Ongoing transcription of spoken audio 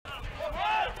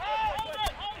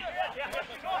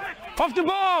Off the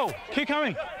ball! Keep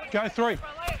coming. Go 3.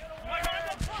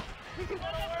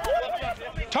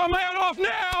 Time out off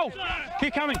now!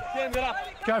 Keep coming.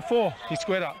 Go 4. He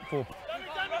squared up. 4.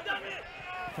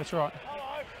 That's right.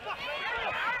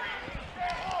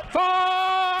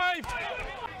 5!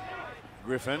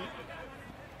 Griffin.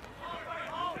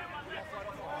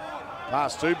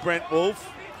 Pass to Brent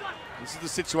Woolf. This is the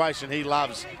situation he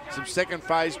loves. Some second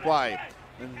phase play.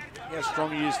 And how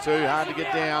strong he is too. Hard to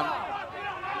get down.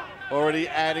 Already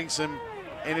adding some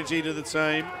energy to the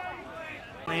team.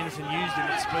 Anderson used him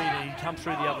at speed and he come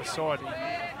through the other side.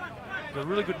 He's got a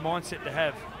really good mindset to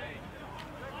have.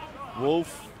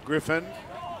 Woolf, Griffin.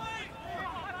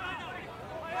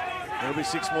 There'll be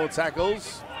 6 more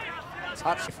tackles.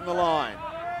 Touch from the line.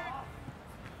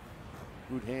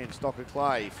 Good hand, Stocker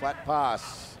Clay. Flat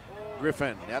pass.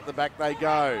 Griffin, out the back they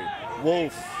go.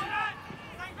 Woolf.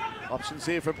 Options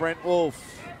here for Brent Woolf.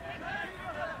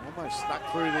 Almost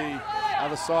snuck through the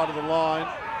other side of the line.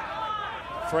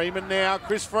 Freeman now.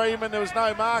 Chris Freeman, there was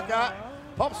no marker.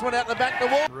 Pops one out the back to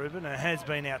Woolf. Ruben has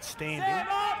been outstanding.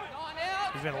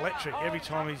 He's been electric every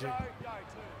time he's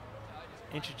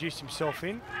introduced himself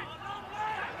in.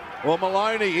 Well,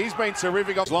 Maloney, he's been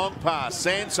terrific. Long pass,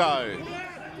 Santo.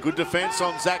 Good defence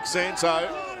on Zach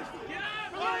Santo.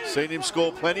 Seen him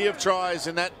score plenty of tries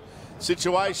in that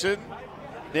situation.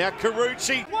 Now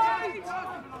Carucci.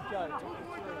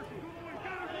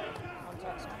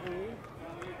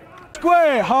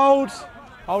 Square, hold.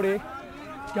 Hold here.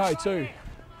 Go 2.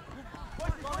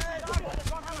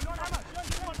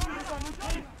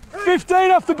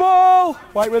 15 off the ball.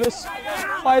 Wait with us.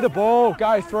 Play the ball.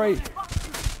 Go 3.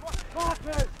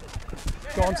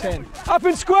 Go on 10. Up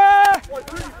and square.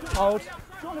 Hold.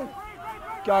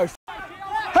 Go.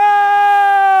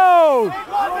 Hold.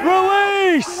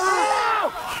 Release.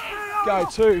 Go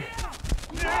 2.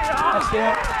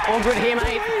 Touchdown. All good here,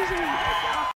 mate.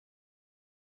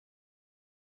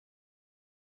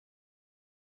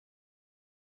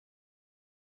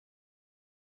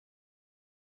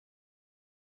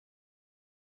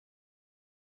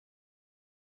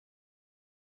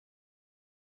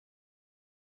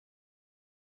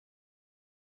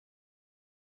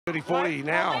 .40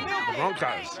 now, the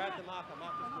Broncos.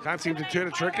 Can't seem to turn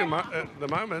a trick at the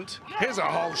moment. Here's a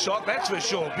whole shot, that's for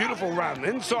sure. Beautiful run.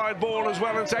 Inside ball as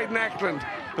well. It's Aiden Ackland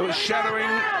who is shadowing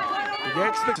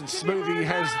against the... And Smoothie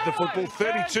has the football.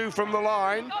 32 from the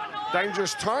line.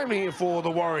 Dangerous time here for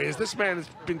the Warriors. This man has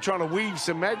been trying to weave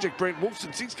some magic. Brent Woolf,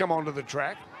 since he's come onto the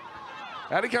track.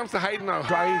 Out he comes to Hayden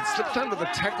O'Hare. Slips under the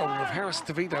tackle of Harris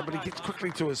Tavita, but he gets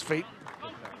quickly to his feet.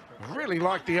 Really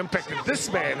like the impact that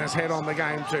this man has had on the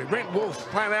game too. Brent Woolf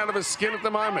playing out of his skin at the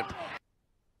moment.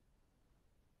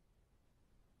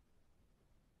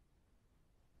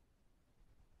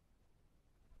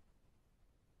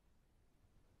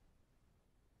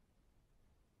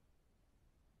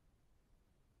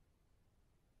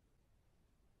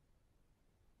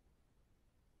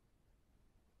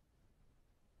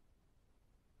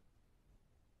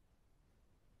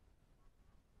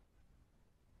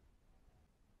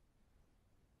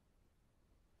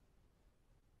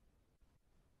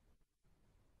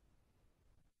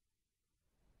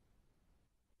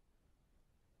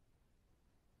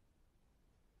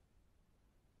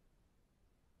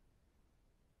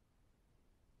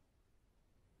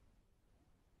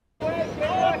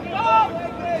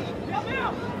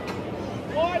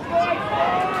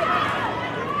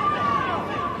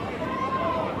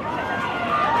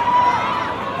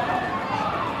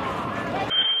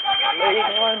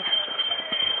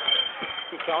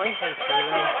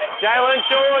 Jalen,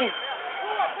 Sean.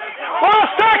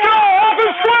 Last tackle, off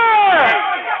and square.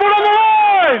 Foot on the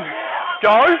line.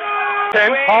 Go.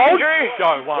 10. Hold.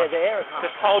 Go. 1.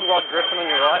 Just hold Rod Griffin on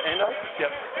your right, Endo.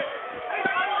 Yep.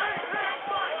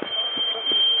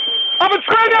 Up and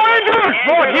square now, Andrew.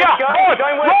 Rod here.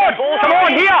 Rod. Come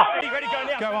on here. Ready, go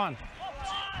now. Go on.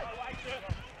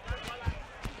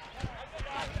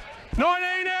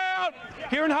 19 out.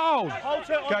 Here and hold.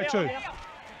 Go 2.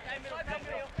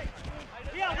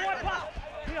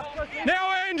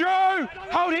 Now Andrew,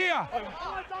 hold here.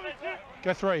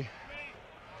 Go 3.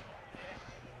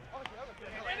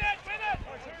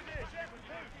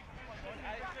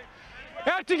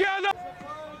 Out together.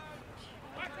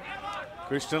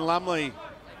 Tristan Lumley,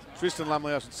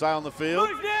 I should say, on the field.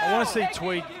 I want to see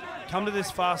Tweed come to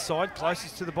this far side,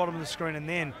 closest to the bottom of the screen, and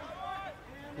then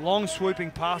long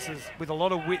swooping passes with a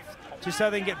lot of width, just so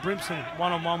they can get Brimson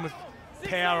one-on-one with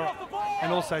power,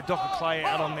 and also Docker Clay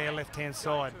out on their left-hand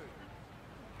side.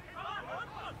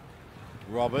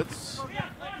 Roberts.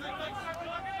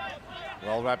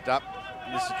 Well wrapped up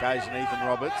on this occasion, Ethan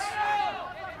Roberts.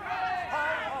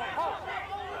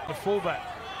 the fullback.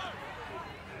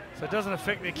 So it doesn't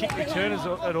affect their kick returners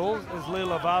at all as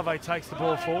Lila Vave takes the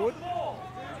ball forward.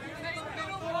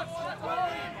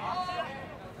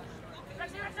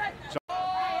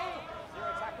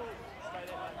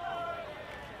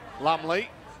 Lumley.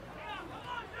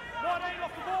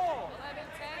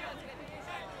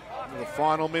 The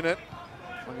final minute.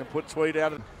 I can put Tweed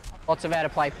out. Lots of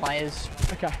out-of-play players.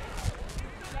 Okay.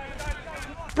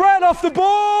 Brent off the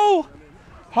ball.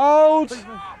 Hold.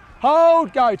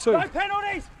 Hold. Go. 2. No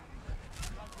penalties.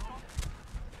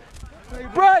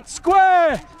 Brett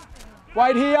square.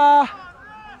 Wait here.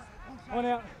 1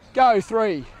 out. Go.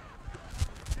 3.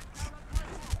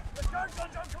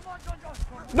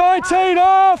 19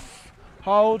 off.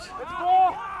 Hold.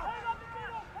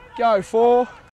 Go. 4.